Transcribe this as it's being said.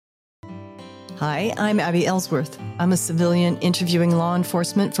Hi, I'm Abby Ellsworth. I'm a civilian interviewing law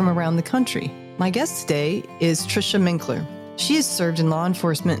enforcement from around the country. My guest today is Tricia Minkler. She has served in law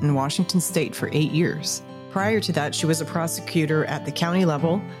enforcement in Washington State for 8 years. Prior to that, she was a prosecutor at the county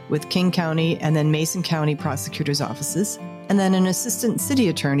level with King County and then Mason County prosecutor's offices, and then an assistant city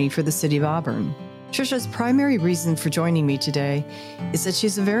attorney for the city of Auburn. Tricia's primary reason for joining me today is that she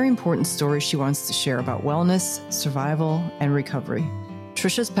has a very important story she wants to share about wellness, survival, and recovery.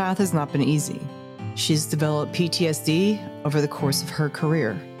 Tricia's path has not been easy. She's developed PTSD over the course of her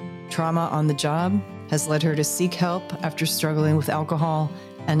career. Trauma on the job has led her to seek help after struggling with alcohol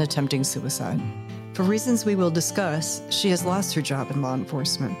and attempting suicide. For reasons we will discuss, she has lost her job in law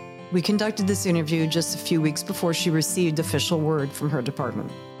enforcement. We conducted this interview just a few weeks before she received official word from her department.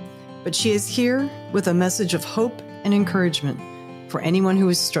 But she is here with a message of hope and encouragement for anyone who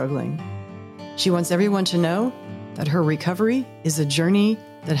is struggling. She wants everyone to know that her recovery is a journey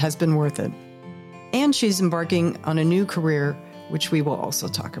that has been worth it. And she's embarking on a new career, which we will also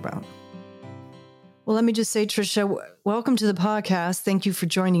talk about. Well, let me just say, Tricia, welcome to the podcast. Thank you for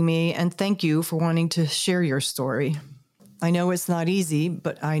joining me, and thank you for wanting to share your story. I know it's not easy,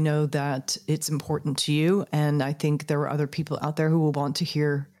 but I know that it's important to you, and I think there are other people out there who will want to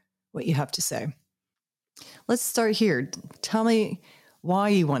hear what you have to say. Let's start here. Tell me why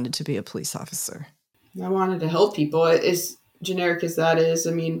you wanted to be a police officer. I wanted to help people. As generic as that is,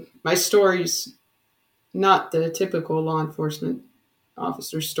 I mean, my story's not the typical law enforcement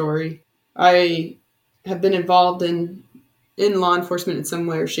officer story. I have been involved in law enforcement in some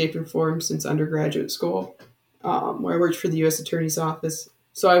way or shape or form since undergraduate school, where I worked for the U.S. Attorney's Office.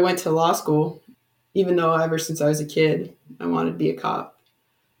 So I went to law school, even though ever since I was a kid, I wanted to be a cop.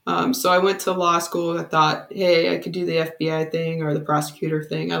 So I went to law school. I thought, hey, I could do the FBI thing or the prosecutor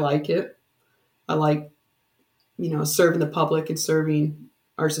thing. I like it. I like, serving the public and serving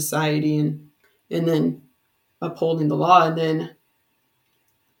our society and then upholding the law. And then,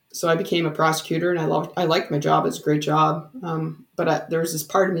 so I became a prosecutor, and I liked my job. It's a great job. But there was this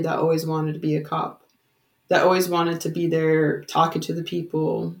part of me that always wanted to be a cop, that always wanted to be there talking to the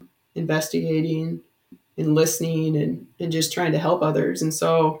people, investigating and listening and just trying to help others. And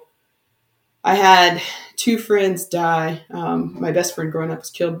so I had two friends die. My best friend growing up was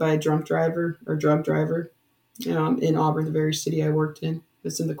killed by a drug driver in Auburn, the very city I worked in. I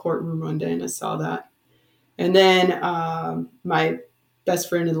was in the courtroom one day and I saw that. And then my best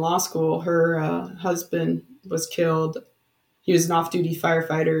friend in law school, her husband was killed. He was an off-duty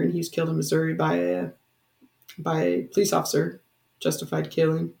firefighter, and he was killed in Missouri by a police officer, justified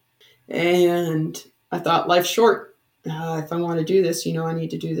killing. And I thought, life's short. If I want to do this, I need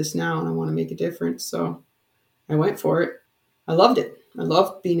to do this now, and I want to make a difference. So I went for it. I loved it. I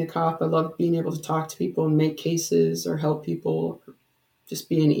loved being a cop. I loved being able to talk to people and make cases or help people, just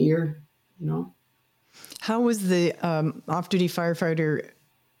be an ear, How was the off-duty firefighter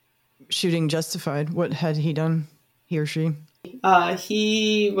shooting justified? What had he done, he or she?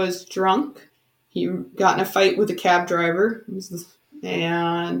 He was drunk. He got in a fight with a cab driver,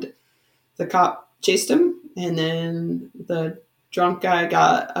 and the cop chased him. And then the drunk guy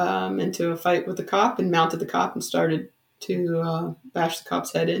got into a fight with the cop and mounted the cop and started to bash the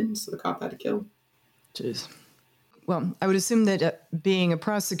cop's head in. So the cop had to kill him. Jeez. Well, I would assume that being a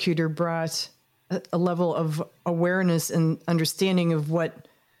prosecutor brought a level of awareness and understanding of what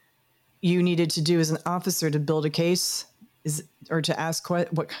you needed to do as an officer to build a case, or to ask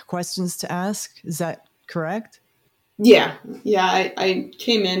what questions to ask. Is that correct? Yeah. I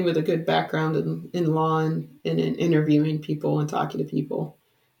came in with a good background in law and in interviewing people and talking to people,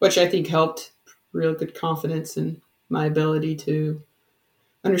 which I think helped real good confidence in my ability to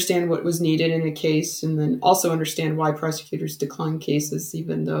understand what was needed in a case, and then also understand why prosecutors decline cases,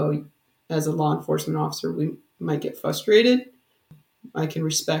 even though as a law enforcement officer, we might get frustrated. I can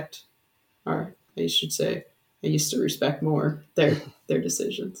respect, or I should say, I used to respect more their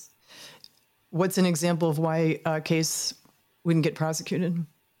decisions. What's an example of why a case wouldn't get prosecuted?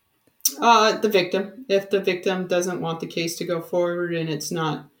 The victim. If the victim doesn't want the case to go forward, and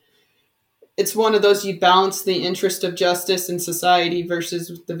it's one of those, you balance the interest of justice and society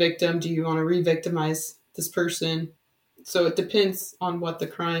versus the victim. Do you want to re-victimize this person? So it depends on what the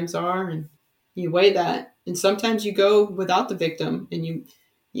crimes are, and you weigh that. And sometimes you go without the victim, and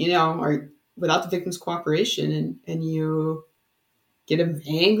or without the victim's cooperation, and you get an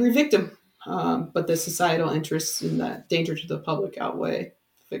angry victim. But the societal interests and the danger to the public outweigh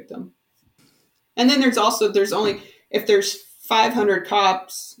the victim. And then there's only, if there's 500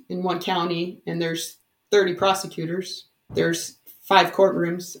 cops in one county and there's 30 prosecutors, there's 5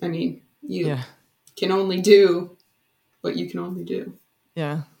 courtrooms. I mean, you can only do what you can only do.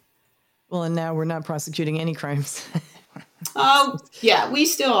 Yeah. Well, and now we're not prosecuting any crimes. Oh, yeah, we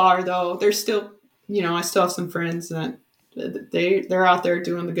still are though. There's still, I still have some friends that they're out there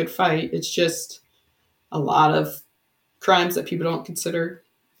doing the good fight. It's just a lot of crimes that people don't consider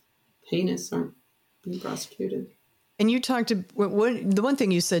heinous aren't being prosecuted. And you talked to the one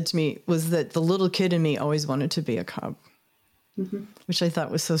thing you said to me was that the little kid in me always wanted to be a cop, which I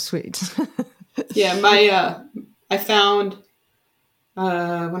thought was so sweet. Yeah, I found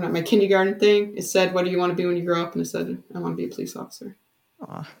when at my kindergarten thing, it said, "What do you want to be when you grow up?" And I said, "I want to be a police officer."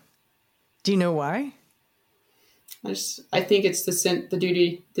 Aw. Do you know why? I think it's the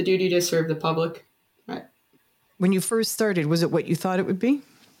duty to serve the public. Right. When you first started, was it what you thought it would be?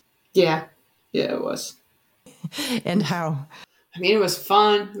 Yeah, it was. And how? I mean, it was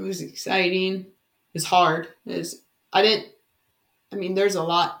fun. It was exciting. It was hard. There's a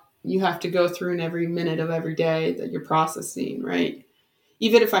lot you have to go through in every minute of every day that you're processing, right?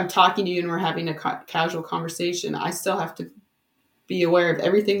 Even if I'm talking to you and we're having a casual conversation, I still have to be aware of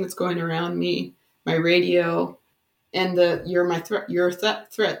everything that's going around me, my radio, and you're my threat. You're a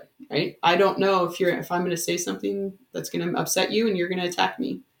threat, right? I don't know if I'm going to say something that's going to upset you and you're going to attack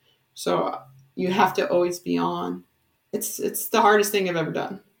me. So you have to always be on. It's the hardest thing I've ever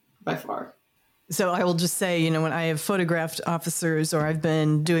done by far. So I will just say, when I have photographed officers or I've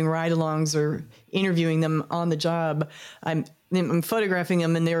been doing ride-alongs or interviewing them on the job, I'm photographing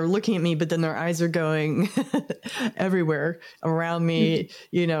them and they're looking at me, but then their eyes are going everywhere around me.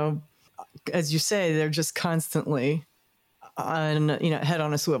 As you say, they're just constantly on, head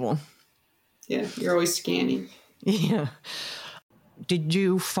on a swivel. Yeah, you're always scanning. Yeah. Did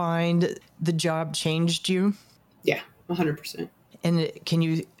you find the job changed you? Yeah, 100%. And can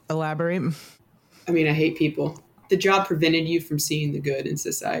you elaborate? I mean, I hate people. The job prevented you from seeing the good in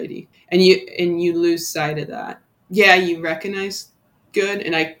society, and you lose sight of that. Yeah, you recognize good,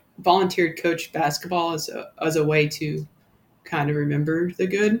 and I volunteered coach basketball as a way to kind of remember the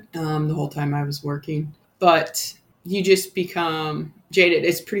good the whole time I was working. But you just become jaded.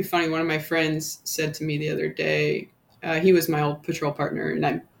 It's pretty funny. One of my friends said to me the other day, he was my old patrol partner, and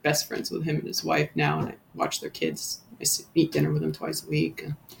I'm best friends with him and his wife now, and I watch their kids. I eat dinner with them twice a week.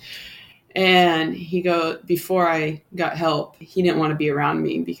 And he before I got help, he didn't want to be around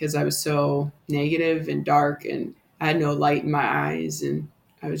me because I was so negative and dark and I had no light in my eyes and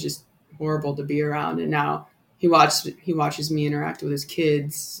I was just horrible to be around. And now he watches me interact with his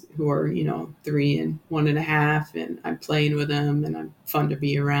kids who are, 3 and 1.5, and I'm playing with them and I'm fun to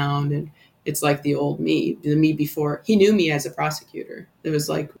be around. And it's like the old me, the me before. He knew me as a prosecutor. It was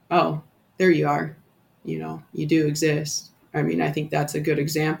like, oh, there you are. You do exist. I mean, I think that's a good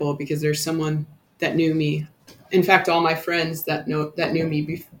example because there's someone that knew me. In fact, all my friends that knew me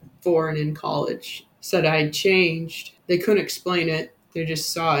before and in college said I changed. They couldn't explain it. They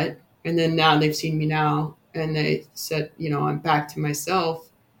just saw it. And then now they've seen me now and they said, I'm back to myself.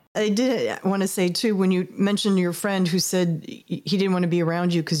 I did want to say too, when you mentioned your friend who said he didn't want to be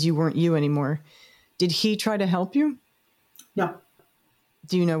around you because you weren't you anymore, did he try to help you? No.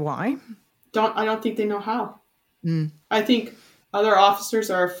 Do you know why? I don't think they know how. I think other officers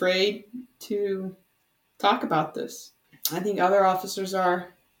are afraid to talk about this. I think other officers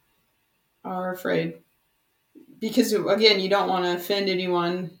are afraid because, again, you don't want to offend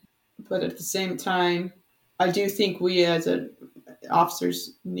anyone, but at the same time, I do think we as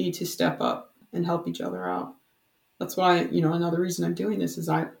officers need to step up and help each other out. That's why, another reason I'm doing this is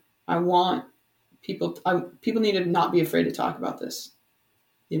I want people need to not be afraid to talk about this.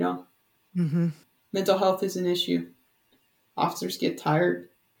 Mental health is an issue. Officers get tired.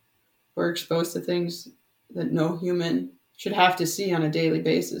 We're exposed to things that no human should have to see on a daily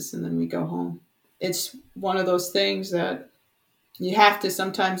basis, and then we go home. It's one of those things that you have to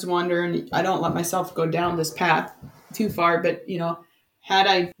sometimes wonder, and I don't let myself go down this path too far, but, had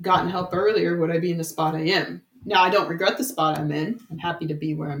I gotten help earlier, would I be in the spot I am? Now, I don't regret the spot I'm in. I'm happy to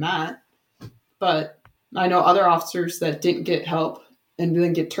be where I'm at. But I know other officers that didn't get help and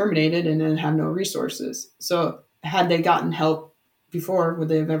then get terminated and then have no resources. So had they gotten help before, would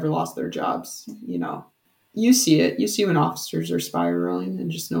they have ever lost their jobs? You see it. You see when officers are spiraling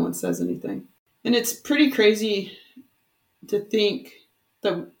and just no one says anything. And it's pretty crazy to think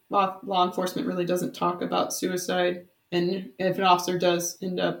that law enforcement really doesn't talk about suicide. And if an officer does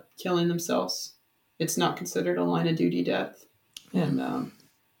end up killing themselves, it's not considered a line of duty death. Yeah. And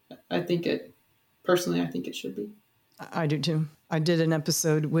I think it should be. I do too. I did an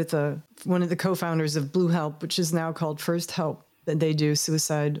episode with one of the co-founders of Blue Help, which is now called First Help, that they do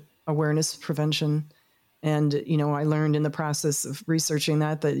suicide awareness prevention. And, I learned in the process of researching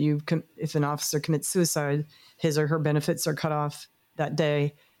that if an officer commits suicide, his or her benefits are cut off that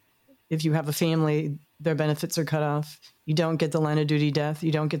day. If you have a family, their benefits are cut off. You don't get the line of duty death.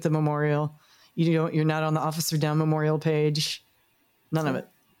 You don't get the memorial. You're not on the officer down memorial page. None of it.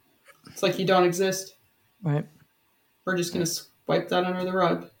 It's like you don't exist. Right. We're just going to wipe that under the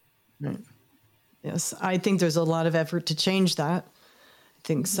rug. Right. Yes. I think there's a lot of effort to change that. I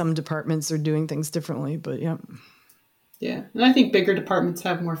think some departments are doing things differently, but yeah. Yeah. And I think bigger departments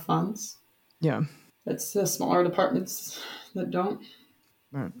have more funds. Yeah. It's the smaller departments that don't.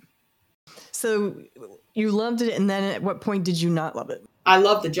 Right. So you loved it, and then at what point did you not love it? I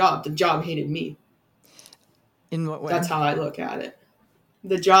loved the job. The job hated me. In what way? That's how I look at it.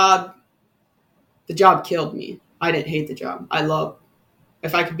 The job killed me. I didn't hate the job.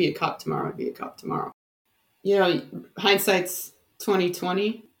 If I could be a cop tomorrow, I'd be a cop tomorrow. You know, hindsight's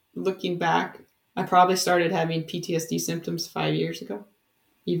 2020. Looking back, I probably started having PTSD symptoms 5 years ago,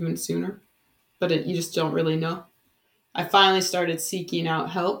 even sooner. But you just don't really know. I finally started seeking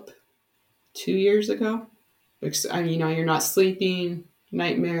out help 2 years ago. You're not sleeping,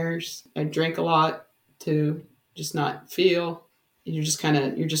 nightmares. I drank a lot to just not feel. You're just kind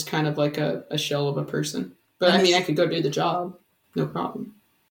of like a shell of a person. But I mean, I could go do the job, no problem.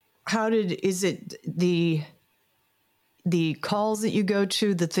 Is it the calls that you go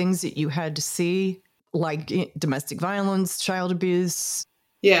to, the things that you had to see, like domestic violence, child abuse?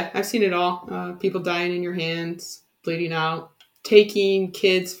 Yeah, I've seen it all. People dying in your hands, bleeding out, taking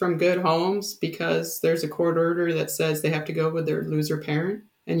kids from good homes because there's a court order that says they have to go with their loser parent,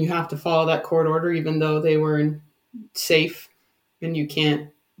 and you have to follow that court order even though they were safe and you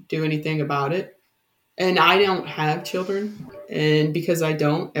can't do anything about it. And I don't have children, and because I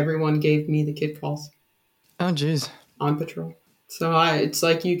don't, everyone gave me the kid calls. Oh, geez. On patrol. So it's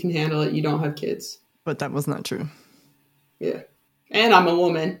like, you can handle it, you don't have kids. But that was not true. Yeah. And I'm a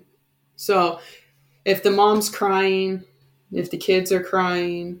woman. So if the mom's crying, if the kids are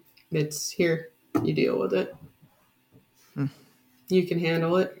crying, it's here. You deal with it. You can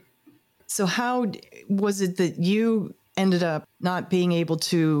handle it. So how was it that you ended up not being able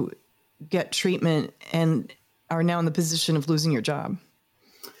to get treatment and are now in the position of losing your job?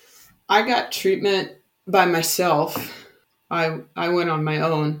 I got treatment by myself. I went on my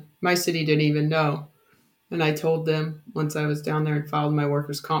own. My city didn't even know. And I told them once I was down there and filed my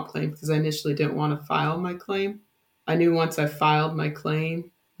workers' comp claim, because I initially didn't want to file my claim. I knew once I filed my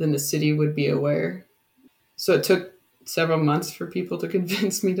claim, then the city would be aware. So it took several months for people to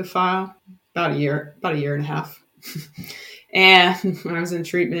convince me to file. About a year and a half. And when I was in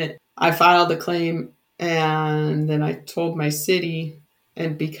treatment, I filed the claim, and then I told my city,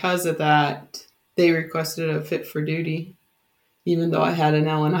 and because of that, they requested a fit for duty, even though I had an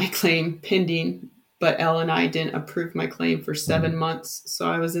L&I claim pending, but L&I didn't approve my claim for 7 months.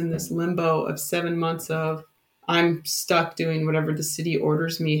 So I was in this limbo of 7 months of, I'm stuck doing whatever the city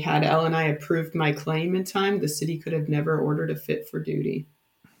orders me. Had L&I approved my claim in time, the city could have never ordered a fit for duty,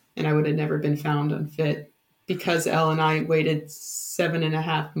 and I would have never been found unfit. Because L&I waited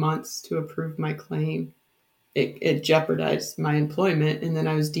 7.5 months to approve my claim, it jeopardized my employment, and then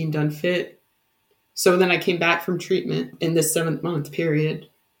I was deemed unfit. So then I came back from treatment in this 7-month period,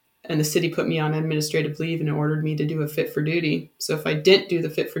 and the city put me on administrative leave and ordered me to do a fit for duty. So if I didn't do the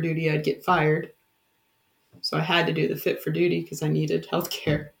fit for duty, I'd get fired. So I had to do the fit for duty because I needed health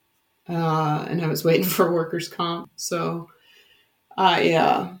care. And I was waiting for workers' comp. So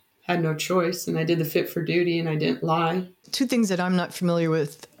I had no choice, and I did the fit for duty, and I didn't lie. Two things that I'm not familiar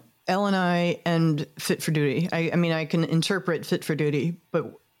with, L&I and fit for duty. I mean, I can interpret fit for duty,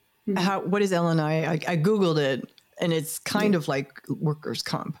 but what is L&I? I Googled it, and it's kind of like workers'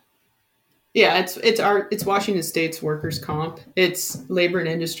 comp. Yeah, it's Washington State's workers' comp. It's labor and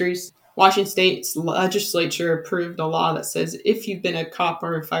industries. Washington State's legislature approved a law that says if you've been a cop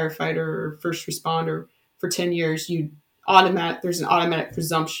or a firefighter or first responder for 10 years, there's an automatic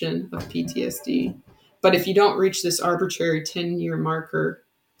presumption of PTSD. But if you don't reach this arbitrary 10-year marker,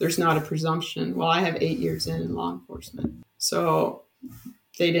 there's not a presumption. Well, I have 8 years in law enforcement. So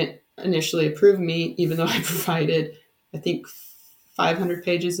they didn't initially approve me, even though I provided, I think, 500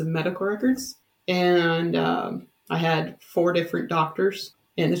 pages of medical records. And I had 4 different doctors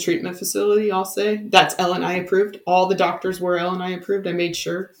in the treatment facility, I'll say. That's L&I approved. All the doctors were L&I approved. I made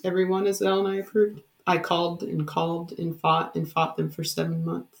sure everyone is L&I approved. I called and fought them for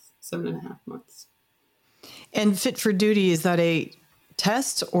 7.5 months. And fit for duty, is that a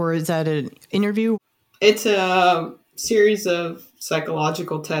test or is that an interview? It's a series of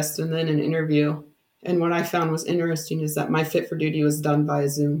psychological tests and then an interview. And what I found was interesting is that my fit for duty was done via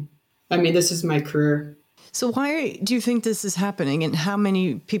Zoom. I mean, this is my career. So why do you think this is happening, and how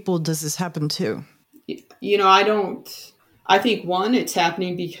many people does this happen to? You know, I I think one, it's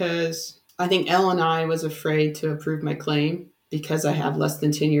happening because I think L&I was afraid to approve my claim because I have less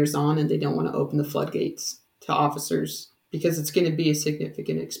than 10 years on and they don't want to open the floodgates to officers because it's going to be a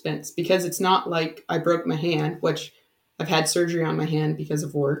significant expense. Because it's not like I broke my hand, which I've had surgery on my hand because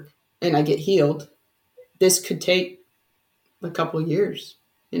of work, and I get healed. This could take a couple of years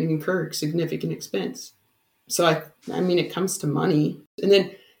and incur significant expense. So I mean, it comes to money. And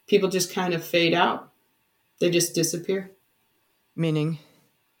then people just kind of fade out. They just disappear. Meaning?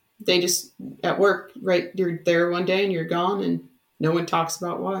 They just, at work, right? You're there one day and you're gone and no one talks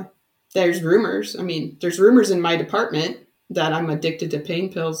about why. There's rumors. I mean, there's rumors in my department that I'm addicted to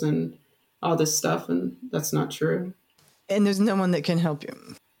pain pills and all this stuff, and that's not true. And there's no one that can help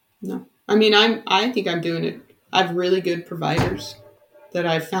you. No. I mean, I think I'm doing it. I have really good providers that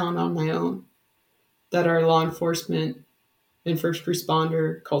I've found on my own that are law enforcement and first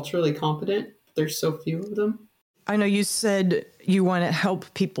responder culturally competent. There's so few of them. I know you said you want to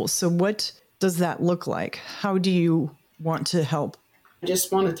help people. So what does that look like? How do you want to help? I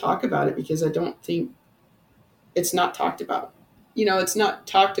just want to talk about it because I don't think it's not talked about. You know, it's not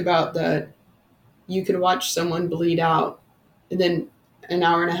talked about that you could watch someone bleed out and then an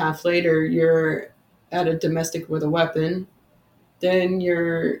hour and a half later you're at a domestic with a weapon. Then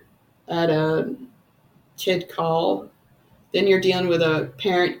you're at a kid call. Then you're dealing with a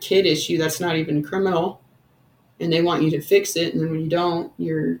parent-kid issue that's not even criminal. And they want you to fix it. And then when you don't,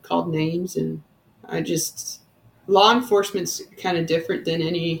 you're called names. And law enforcement's kind of different than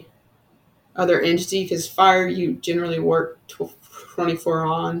any other entity because fire, you generally work 24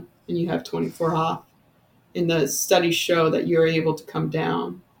 on and you have 24 off. And the studies show that you're able to come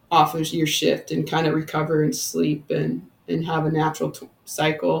down off of your shift and kind of recover and sleep and have a natural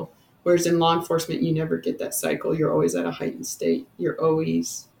cycle. Whereas in law enforcement, you never get that cycle. You're always at a heightened state.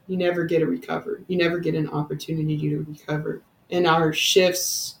 You never get a recover. You never get an opportunity to recover. And our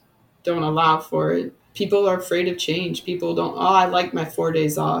shifts don't allow for it. People are afraid of change. People don't, I like my 4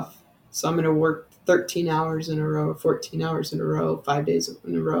 days off. So I'm going to work 13 hours in a row, 14 hours in a row, 5 days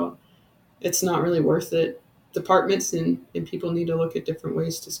in a row. It's not really worth it. Departments and people need to look at different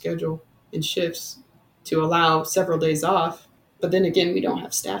ways to schedule and shifts to allow several days off. But then again, we don't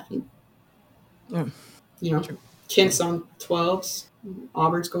have staffing. Yeah. You know, Kent's on 12s.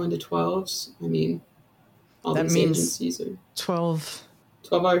 Auburn's going to 12s. I mean, all that these means agencies are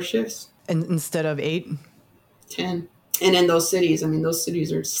 12-hour shifts. And instead of 8? 10. And in those cities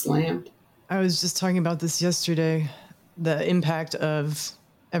are slammed. I was just talking about this yesterday, the impact of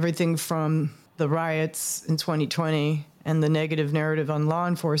everything from the riots in 2020 and the negative narrative on law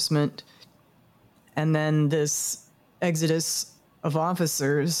enforcement, and then this exodus of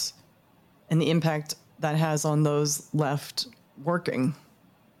officers and the impact that has on those left working.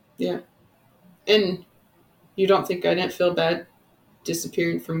 Yeah. And you don't think I didn't feel bad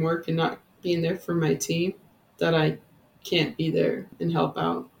disappearing from work and not being there for my team, that I can't be there and help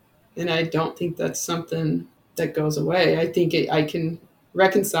out. And I don't think that's something that goes away. I think I can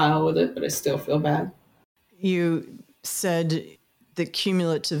reconcile with it, but I still feel bad. You said the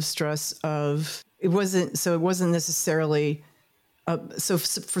cumulative stress of it wasn't necessarily so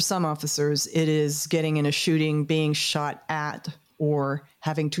for some officers it is getting in a shooting, being shot at, or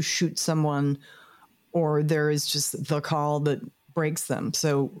having to shoot someone, or there is just the call that breaks them.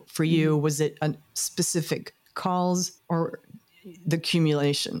 So for you, was it a specific calls or the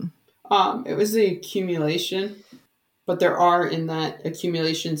accumulation? It was the accumulation, but there are in that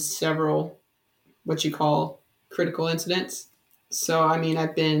accumulation several what you call critical incidents. So, I mean,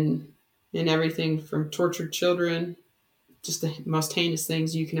 I've been in everything from tortured children, just the most heinous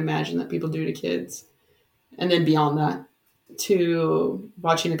things you can imagine that people do to kids. And then beyond that, to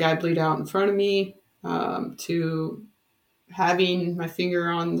watching a guy bleed out in front of me, to having my finger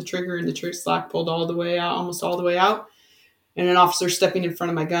on the trigger and the trigger slack pulled all the way out, almost all the way out, and an officer stepping in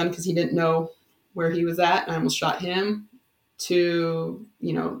front of my gun because he didn't know where he was at, and I almost shot him, to,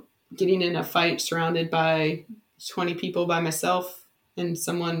 getting in a fight surrounded by 20 people by myself, and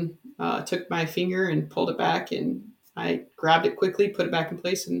someone took my finger and pulled it back, and I grabbed it quickly, put it back in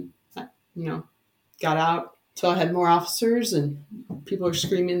place, and, got out. So I had more officers, and people are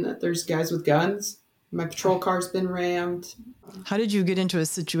screaming that there's guys with guns. My patrol car's been rammed. How did you get into a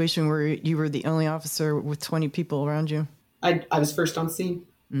situation where you were the only officer with 20 people around you? I was first on scene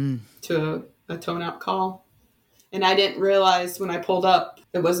to a tone-out call. And I didn't realize when I pulled up,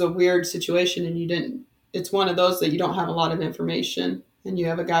 it was a weird situation, and it's one of those that you don't have a lot of information, and you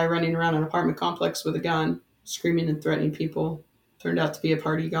have a guy running around an apartment complex with a gun, screaming and threatening people. Turned out to be a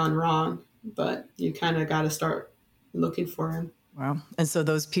party gone wrong, but you kind of got to start looking for him. Wow. And so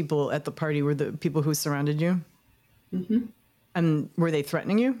those people at the party were the people who surrounded you? Mm-hmm. And were they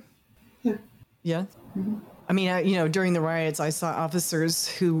threatening you? Yeah. Yeah. Mm-hmm. I mean, during the riots, I saw officers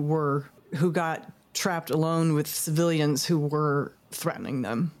who got trapped alone with civilians who were threatening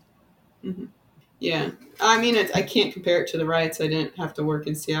them. Mm-hmm. Yeah. I mean, I can't compare it to the riots. I didn't have to work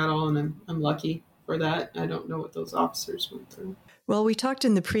in Seattle, and I'm lucky for that. I don't know what those officers went through. Well, we talked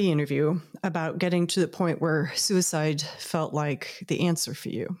in the pre-interview about getting to the point where suicide felt like the answer for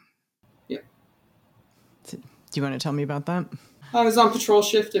you. Yeah. Do you want to tell me about that? I was on patrol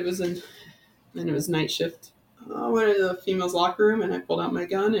shift. It was night shift. I went into the female's locker room and I pulled out my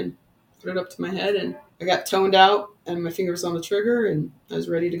gun and put it up to my head, and I got toned out and my finger was on the trigger and I was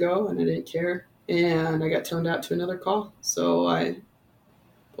ready to go and I didn't care. And I got toned out to another call. So I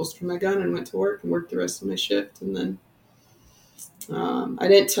holstered my gun and went to work and worked the rest of my shift. And then I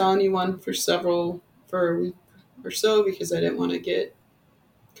didn't tell anyone for a week or so because I didn't want to get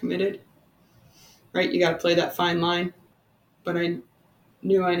committed. Right? You got to play that fine line. But I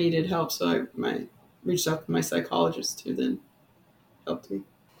knew I needed help, so I reached out to my psychologist, who then helped me.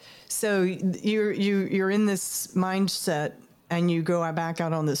 So you're in this mindset, and you go back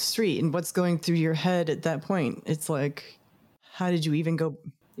out on the street, and what's going through your head at that point? It's like, how did you even go?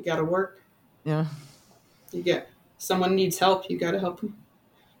 You got to work. Yeah. Someone needs help. You got to help them.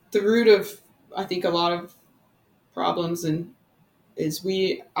 The root of, I think, a lot of problems is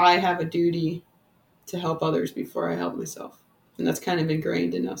I have a duty to help others before I help myself. And that's kind of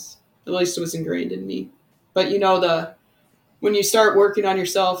ingrained in us. At least it was ingrained in me. But when you start working on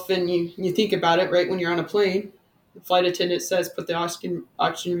yourself and you think about it, right, when you're on a plane, the flight attendant says, put the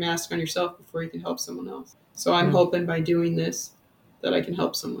oxygen mask on yourself before you can help someone else. So I'm hoping by doing this that I can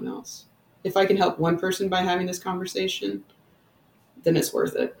help someone else. If I can help one person by having this conversation, then it's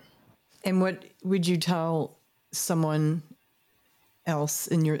worth it. And what would you tell someone else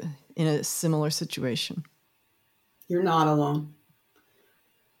in a similar situation? You're not alone.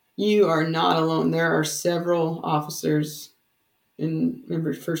 You are not alone. There are several officers and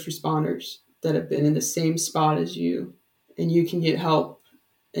first responders that have been in the same spot as you, and you can get help,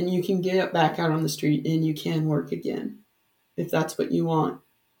 and you can get back out on the street, and you can work again if that's what you want.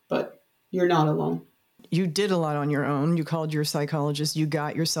 But you're not alone. You did a lot on your own. You called your psychologist. You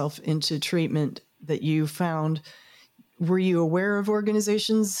got yourself into treatment that you found. Were you aware of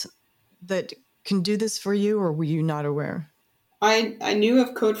organizations that can do this for you, or were you not aware? I knew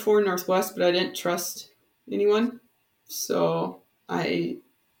of Code 4 Northwest, but I didn't trust anyone. So I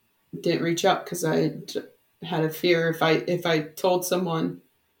didn't reach out because I had a fear if I told someone,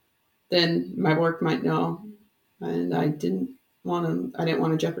 then my work might know, and I didn't want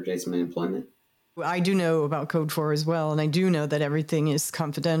to jeopardize my employment. I do know about Code 4 as well, and I do know that everything is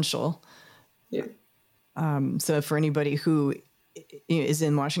confidential. Yeah. So for anybody who is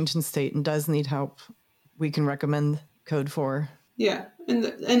in Washington State and does need help, we can recommend Code 4. Yeah,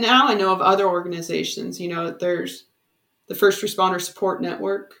 and now I know of other organizations. There's the First Responder Support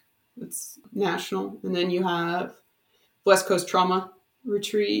Network. It's national, and then you have West Coast Trauma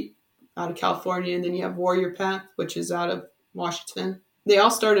Retreat out of California, and then you have Warrior Path, which is out of Washington. They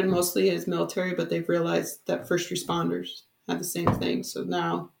all started mostly as military, but they've realized that first responders have the same thing. So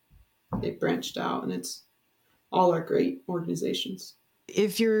now they've branched out, and it's all are great organizations.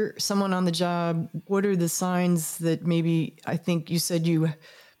 If you're someone on the job, what are the signs that maybe, I think you said you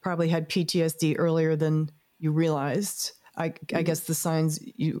probably had PTSD earlier than you realized. I guess the signs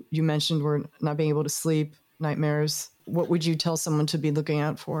you mentioned were not being able to sleep, nightmares. What would you tell someone to be looking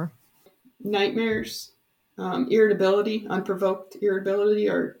out for? Nightmares, irritability, unprovoked irritability,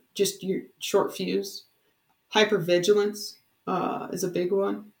 or just your short fuse. Hypervigilance is a big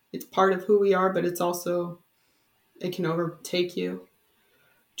one. It's part of who we are, but it can overtake you.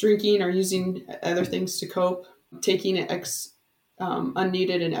 Drinking or using other things to cope, taking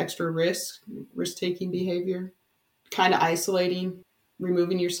unneeded and extra risk-taking behavior, kind of isolating,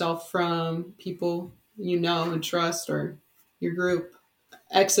 removing yourself from people you know and trust or your group,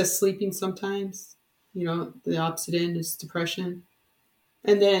 excess sleeping sometimes. The opposite end is depression.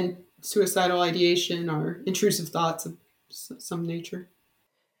 And then suicidal ideation or intrusive thoughts of some nature.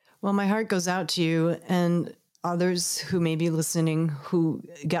 Well, my heart goes out to you and others who may be listening who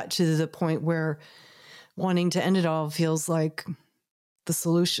got to the point where wanting to end it all feels like the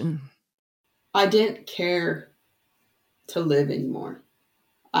solution. I didn't care to live anymore.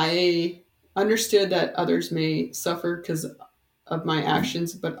 I understood that others may suffer because of my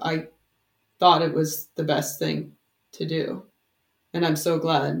actions, but I thought it was the best thing to do. And I'm so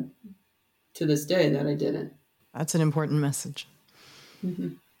glad to this day that I didn't. That's an important message. Mm-hmm.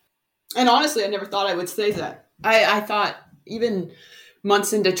 And honestly, I never thought I would say that. I thought even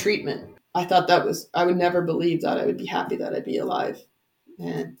months into treatment, I thought I would never believe that I would be happy that I'd be alive.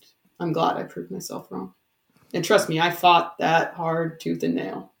 And I'm glad I proved myself wrong. And trust me, I fought that hard tooth and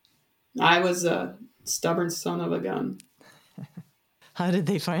nail. I was a stubborn son of a gun. How did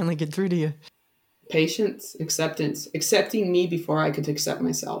they finally get through to you? Patience, acceptance, accepting me before I could accept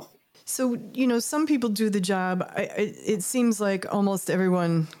myself. So, some people do the job. It seems like almost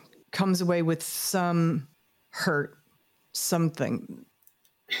everyone comes away with some hurt, something.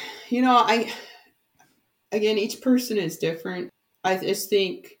 Again, each person is different. I just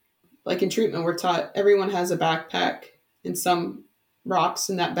think, like in treatment, we're taught everyone has a backpack, and some rocks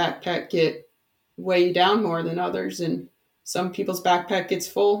in that backpack get weigh down more than others. And some people's backpack gets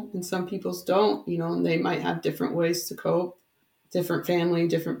full and some people's don't, and they might have different ways to cope, different family,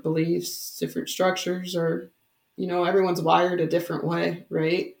 different beliefs, different structures, or, everyone's wired a different way,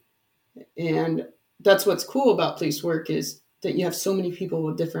 right? And that's what's cool about police work is that you have so many people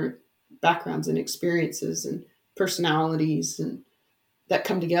with different backgrounds and experiences and personalities and that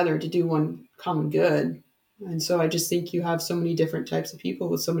come together to do one common good. And so I just think you have so many different types of people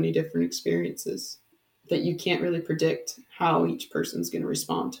with so many different experiences that you can't really predict how each person's going to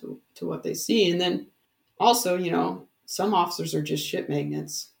respond to what they see. And then also, some officers are just shit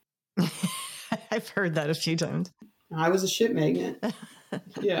magnets. I've heard that a few times. I was a shit magnet.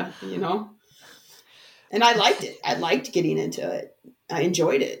 Yeah, And I liked it. I liked getting into it. I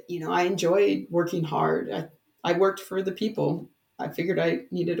enjoyed it. I enjoyed working hard. I worked for the people. I figured I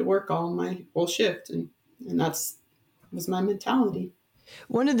needed to work all my whole shift, and that's was my mentality.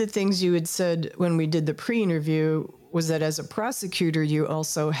 One of the things you had said when we did the pre-interview was that as a prosecutor, you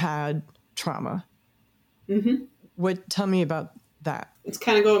also had trauma. Mm-hmm. Tell me about that. It's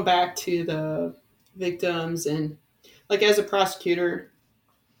kind of going back to the victims, and like as a prosecutor,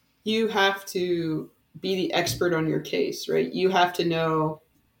 you have to be the expert on your case, right? You have to know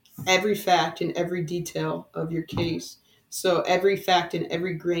every fact and every detail of your case. So every fact and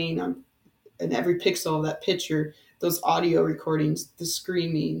every grain and every pixel of that picture, those audio recordings, the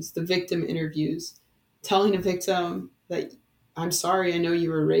screamings, the victim interviews, telling a victim that I'm sorry, I know you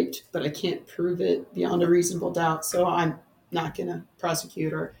were raped, but I can't prove it beyond a reasonable doubt, so I'm not going to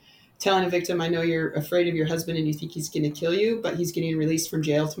prosecute. Or telling a victim, I know you're afraid of your husband and you think he's going to kill you, but he's getting released from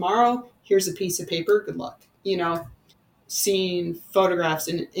jail tomorrow. Here's a piece of paper. Good luck. Seeing photographs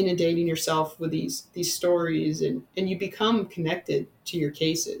and inundating yourself with these stories, and you become connected to your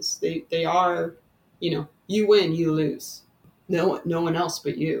cases. They are, you win, you lose. No one else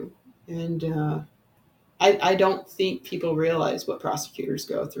but you. And I don't think people realize what prosecutors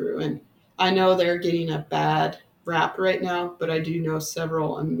go through. And I know they're getting a bad rap right now, but I do know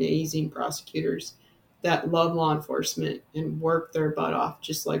several amazing prosecutors that love law enforcement and work their butt off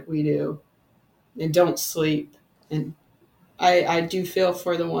just like we do and don't sleep. And I do feel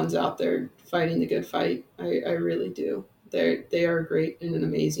for the ones out there fighting the good fight. I really do. They are great and an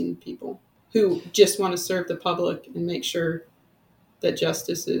amazing people who just want to serve the public and make sure that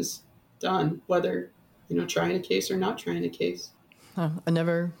justice is done, whether trying a case or not trying a case. I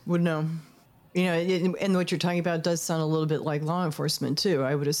never would know. And what you're talking about does sound a little bit like law enforcement too.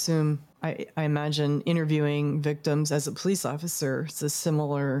 I would assume. I imagine interviewing victims as a police officer is a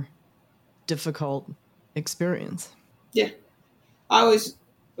similar difficult experience. Yeah. I always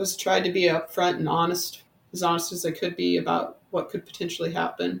was tried to be upfront and honest as I could be about what could potentially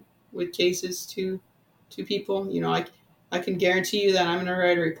happen with cases to people. I can guarantee you that I'm going to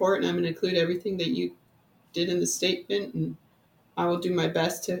write a report and I'm going to include everything that you did in the statement, and I will do my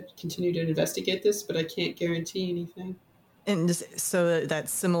best to continue to investigate this, but I can't guarantee anything. And so that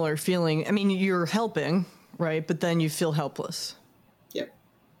similar feeling, I mean, you're helping, right? But then you feel helpless. Yep.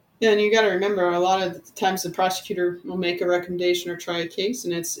 Yeah, and you got to remember, a lot of times the prosecutor will make a recommendation or try a case,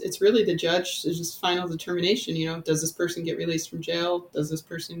 and it's really the judge's final determination. Does this person get released from jail? Does this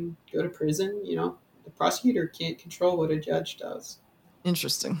person go to prison? The prosecutor can't control what a judge does.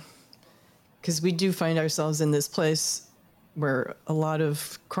 Interesting. Because we do find ourselves in this place where a lot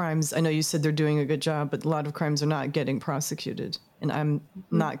of crimes, I know you said they're doing a good job, but a lot of crimes are not getting prosecuted. And I'm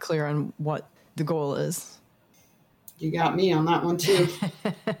not clear on what the goal is. You got me on that one too.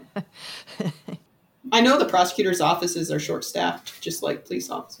 I know the prosecutor's offices are short-staffed, just like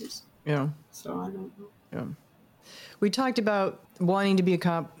police officers. Yeah. So I don't know. Yeah. We talked about wanting to be a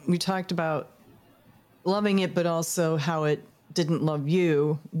cop. We talked about loving it, but also how it didn't love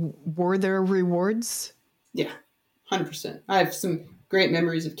you. Were there rewards? Yeah, 100%. I have some great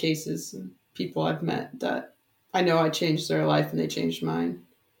memories of cases and people I've met that I know I changed their life and they changed mine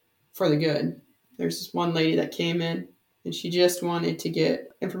for the good. There's this one lady that came in and she just wanted to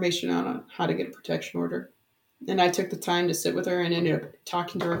get information on how to get a protection order. And I took the time to sit with her and ended up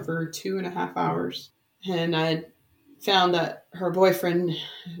talking to her for 2.5 hours. And I found that her boyfriend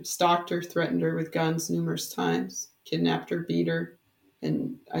stalked her, threatened her with guns numerous times, kidnapped her, beat her.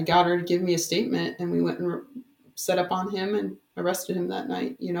 And I got her to give me a statement, and we went and set up on him and arrested him that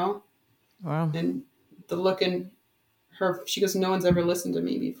night, you know? Wow. And the look in her, she goes, no one's ever listened to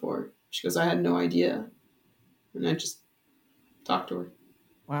me before. She goes, I had no idea. And I just talked to her.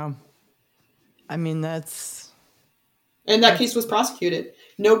 Wow. I mean, that's... And that case was prosecuted.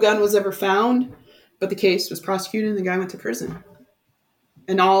 No gun was ever found, but the case was prosecuted and the guy went to prison.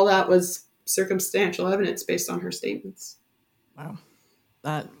 And all that was circumstantial evidence based on her statements. Wow.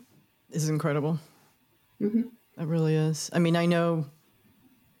 That is incredible. Mm-hmm. That really is. I mean, I know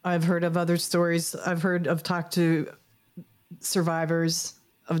I've heard of other stories. I've talked to survivors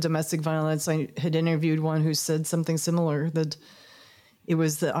of domestic violence. I had interviewed one who said something similar, that it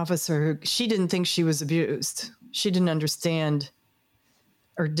was the officer who, she didn't think she was abused. She didn't understand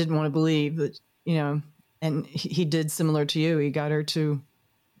or didn't want to believe that, you know, and he did similar to you. He got her to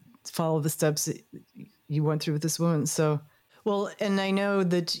follow the steps that you went through with this woman. So, well, and I know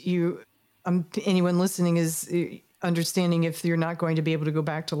that anyone listening is understanding, if you're not going to be able to go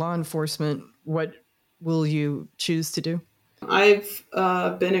back to law enforcement, what will you choose to do? I've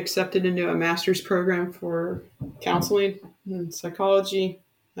been accepted into a master's program for counseling and psychology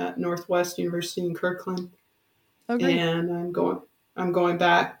at Northwest University in Kirkland. Okay. And I'm going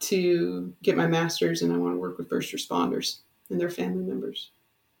back to get my master's, and I want to work with first responders and their family members.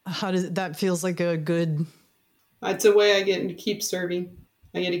 How does that feels like a good... It's a way I get to keep serving.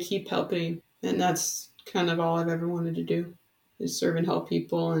 I get to keep helping. And that's kind of all I've ever wanted to do, is serve and help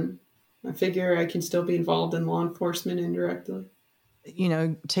people. And I figure I can still be involved in law enforcement indirectly. You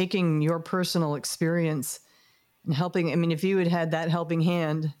know, taking your personal experience and helping. I mean, if you had had that helping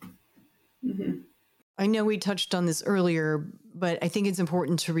hand, Mm-hmm. I know we touched on this earlier, but I think it's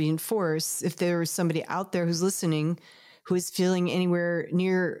important to reinforce, if there is somebody out there who's listening who is feeling anywhere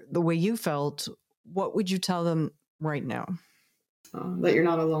near the way you felt, what would you tell them right now? That you're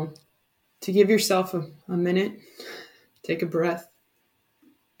not alone. To give yourself a minute, take a breath,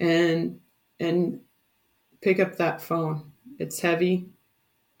 and pick up that phone. It's heavy,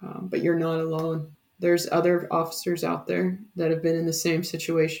 but you're not alone. There's other officers out there that have been in the same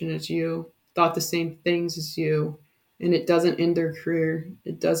situation as you, thought the same things as you, and it doesn't end their career.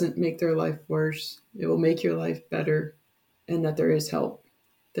 It doesn't make their life worse. It will make your life better, and that there is help,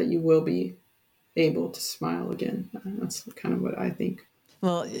 that you will be able to smile again. That's kind of what I think.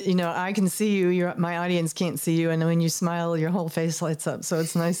 Well, you know, I can see you. My audience can't see you. And when you smile, your whole face lights up. So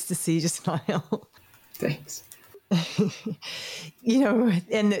it's nice to see you smile. Thanks. You know,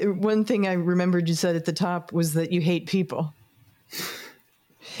 and one thing I remembered you said at the top was that you hate people.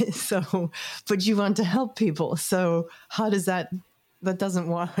 So, but you want to help people. So how does that doesn't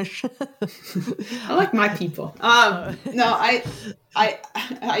wash? I like my people. No,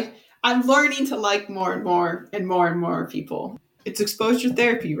 I'm learning to like more and more and more and more people. It's exposure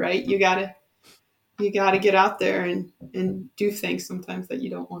therapy, right? You gotta get out there and do things sometimes that you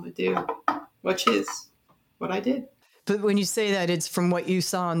don't want to do, which is what I did. But when you say that, it's from what you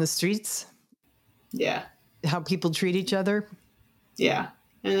saw on the streets? Yeah. How people treat each other? Yeah.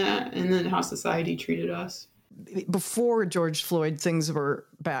 And then how society treated us. Before George Floyd, things were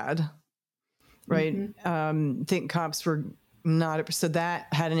bad, right? Mm-hmm. Think cops were not... So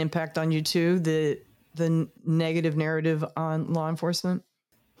that had an impact on you too, the negative narrative on law enforcement?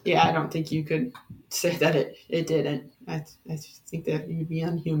 Yeah, I don't think you could say that it didn't. I think that you'd be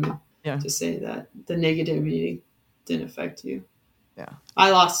unhuman to say that the negativity didn't affect you. Yeah. I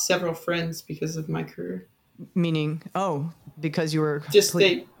lost several friends because of my career. Meaning, because you were...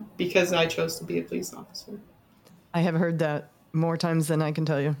 because I chose to be a police officer. I have heard that more times than I can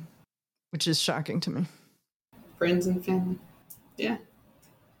tell you, which is shocking to me. Friends and family. Yeah.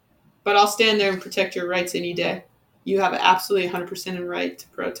 But I'll stand there and protect your rights any day. You have absolutely 100% a right to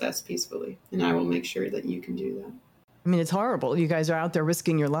protest peacefully, and I will make sure that you can do that. I mean, it's horrible. You guys are out there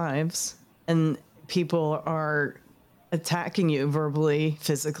risking your lives, and people are attacking you verbally,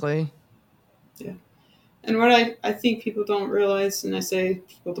 physically. Yeah. And what I think people don't realize, and I say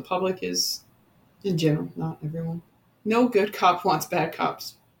people, the public, is, in general, not everyone, no good cop wants bad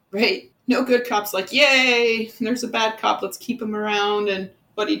cops, right? No good cop's like, yay, there's a bad cop, let's keep him around, and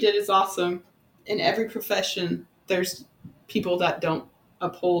what he did is awesome. In every profession, there's people that don't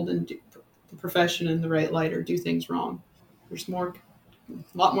uphold and do the profession in the right light or do things wrong. There's a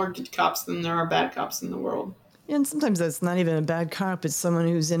lot more good cops than there are bad cops in the world. And sometimes that's not even a bad cop. It's someone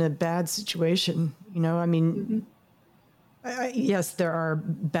who's in a bad situation. You know, I mean, yes, there are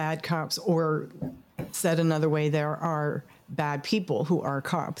bad cops or Said another way, there are bad people who are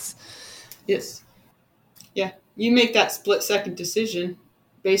cops. Yes. Yeah. You make that split-second decision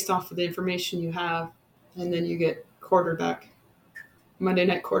based off of the information you have, and then you get Monday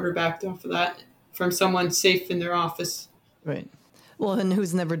night quarterbacked off of that from someone safe in their office. Right. Well, and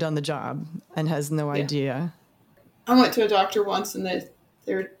who's never done the job and has no idea. I went to a doctor once, and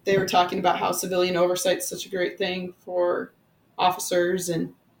they were talking about how civilian oversight is such a great thing for officers.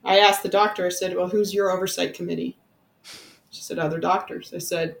 And I asked the doctor, I said, well, who's your oversight committee? She said, other doctors. I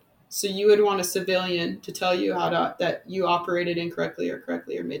said, so you would want a civilian to tell you that you operated incorrectly or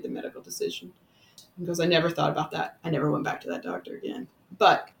correctly or made the medical decision. He goes, I never thought about that. I never went back to that doctor again.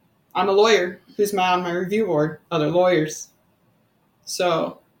 But I'm a lawyer who's on my review board, other lawyers.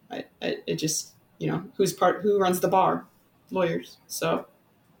 So it just, who runs the bar? Lawyers. So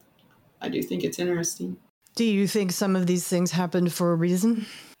I do think it's interesting. Do you think some of these things happened for a reason?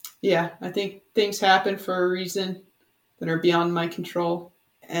 Yeah, I think things happen for a reason that are beyond my control.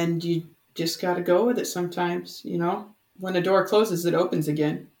 And you just got to go with it sometimes, When a door closes, it opens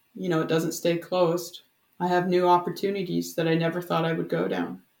again. It doesn't stay closed. I have new opportunities that I never thought I would go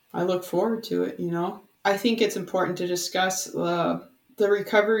down. I look forward to it, I think it's important to discuss the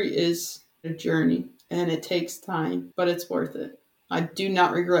recovery is a journey and it takes time, but it's worth it. I do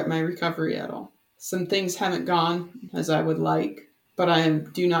not regret my recovery at all. Some things haven't gone as I would like, but I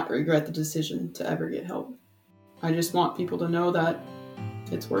do not regret the decision to ever get help. I just want people to know that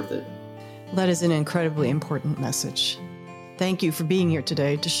it's worth it. That is an incredibly important message. Thank you for being here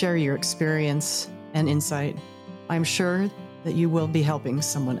today to share your experience and insight. I'm sure that you will be helping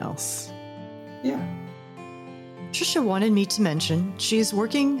someone else. Yeah. Trisha wanted me to mention she is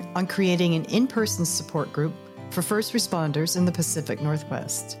working on creating an in-person support group for first responders in the Pacific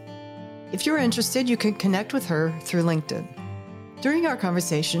Northwest. If you're interested, you can connect with her through LinkedIn. During our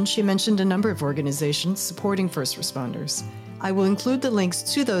conversation, she mentioned a number of organizations supporting first responders. I will include the links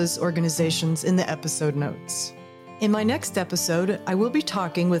to those organizations in the episode notes. In my next episode, I will be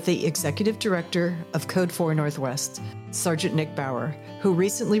talking with the Executive Director of Code 4 Northwest, Sergeant Nick Bauer, who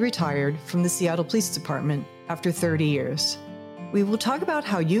recently retired from the Seattle Police Department after 30 years. We will talk about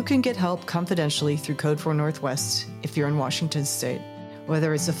how you can get help confidentially through Code 4 Northwest if you're in Washington State,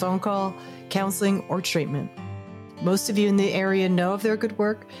 whether it's a phone call, counseling, or treatment. Most of you in the area know of their good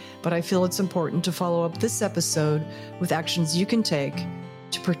work, but I feel it's important to follow up this episode with actions you can take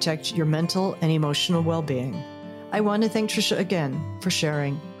to protect your mental and emotional well-being. I want to thank Trisha again for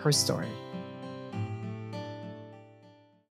sharing her story.